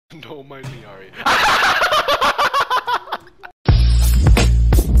Don't mind me, Ari.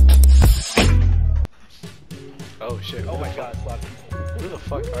 Oh shit, oh my god. Who the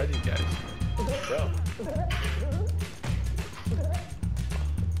fuck are these guys? Bro.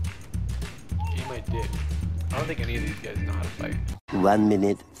 Eat my dick. I don't think any of these guys know how to fight. 1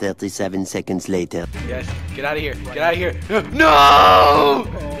 minute, 37 seconds later. Yes, get out of here. Get out of here. No!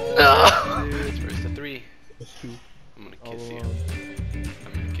 No! Where's the 3? I'm gonna kiss you.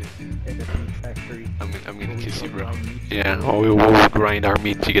 I'm gonna kiss you. I'm gonna kiss you, bro. Yeah, we'll grind our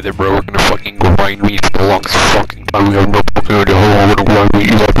meat together, bro. We're gonna fucking grind meat for the longest fucking time. We have no fucking idea how long we're gonna grind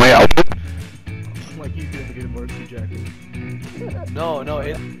meat. You like my outfit? Like he's gonna get a varsity jacket. No,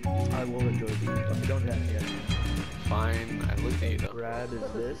 I will enjoy these. I don't have it yet. fine. I looked at you though. Grab is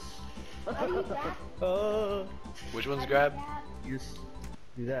this. Which one's grab? You just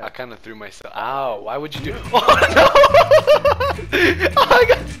do that. I kind of threw myself. Ow! Why would you do? Oh no! Oh, I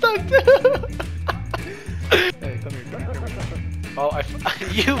got stuck too. Hey, come here. Oh,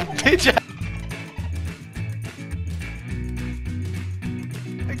 you bitch!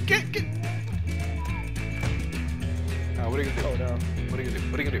 Get. What are you gonna do? Oh no. What are you gonna do?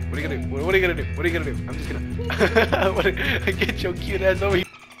 What are you gonna do? What are you gonna do? What are you gonna do? What are you gonna do? I'm just gonna get your cute ass over here.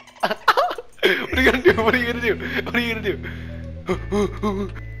 What are you gonna do? What are you gonna do? What are you gonna do?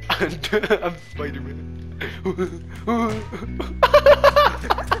 I'm Spider-Man.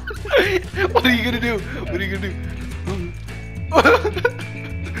 What are you gonna do? What are you gonna do?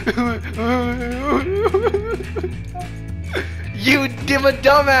 You dimma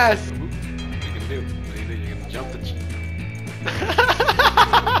dumbass! What are you gonna do? What are you gonna do? You're gonna jump the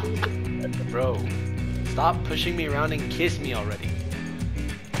Bro, stop pushing me around and kiss me already.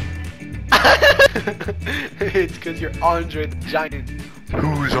 It's cause you're Andre the Giant.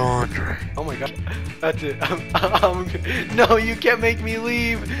 Who's Andre? Oh my god. That's it. No, you can't make me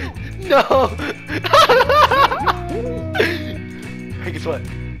leave. No. Hey, guess what?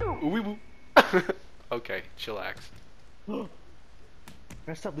 Wee woo. Okay, chillax. I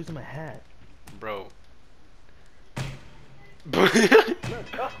gotta stop losing my hat. Bro.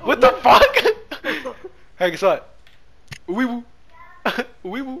 What the fuck? Hey, guess what? Wee woo.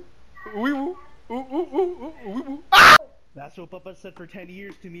 Wee woo. Wee woo. Wee woo. That's what Papa said for 10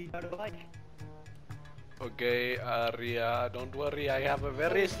 years to me about a bike. Okay, Aria, don't worry, I have a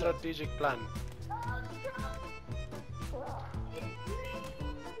very strategic plan.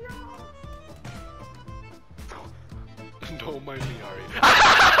 Don't mind me, Ari.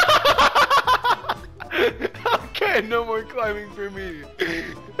 Okay, no more climbing for me.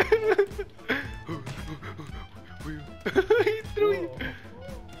 He threw it.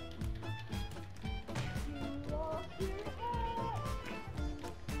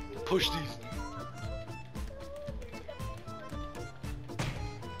 Push these.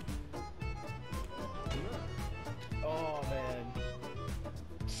 Oh man.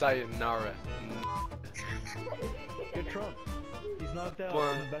 Sayonara. Good Trump. He's knocked out.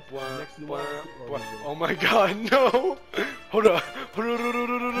 Next to the Oh my god, no! Hold on. 10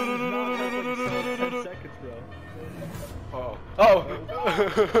 seconds, bro. Oh. Oh!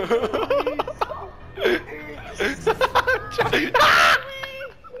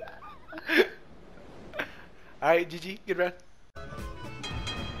 Alright, GG, good run.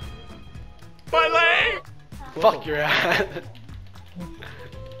 My leg! Fuck your ass!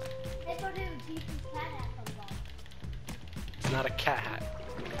 It's not a cat hat.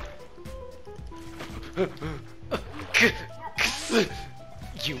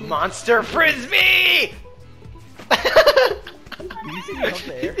 You monster frisbee! Did you see me up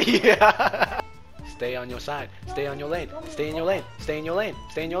there? Yeah! Stay on your side. Stay on your lane. Stay in your lane. Stay in your lane.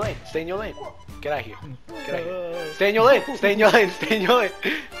 Stay in your lane. Stay in your lane. Get out of here. Get out of here. Stay in your lane. Stay in your lane. Stay in your lane.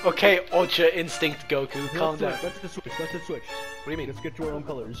 Okay, Ultra Instinct Goku, calm down. That's the switch. That's the switch. What do you mean? Let's get to our own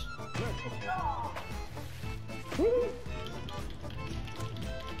colors.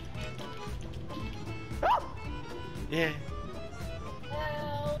 Yeah.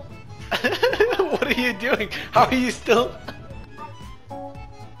 What are you doing? How are you still?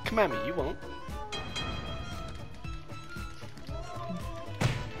 Come at me, you won't.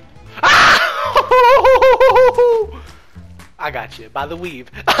 I got you by the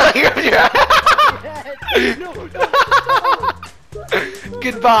weave.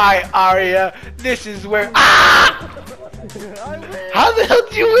 Goodbye, Aria. This is where. Ah! How the hell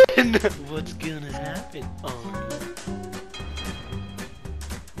did you win? What's gonna happen, Aria?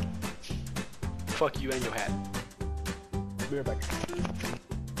 Fuck you and your hat. Be right back.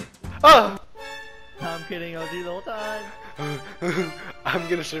 Oh! I'm kidding. I'll do the whole time. I'm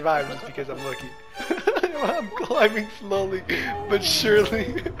gonna survive just because I'm lucky. I'm climbing slowly, but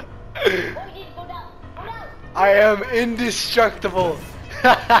surely. I am indestructible.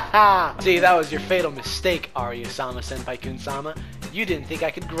 See, that was your fatal mistake, Arya-sama Senpai Kun-sama. You didn't think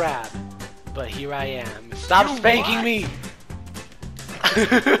I could grab, but here I am. Stop spanking me!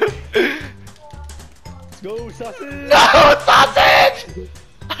 Let's go, sausage! No, sausage!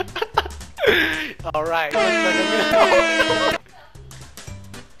 Alright, looks like I'm gonna...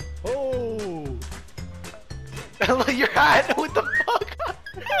 Oh! Look, your hat! What the fuck?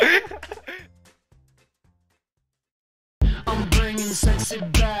 I'm bringing sexy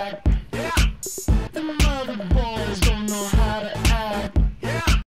back.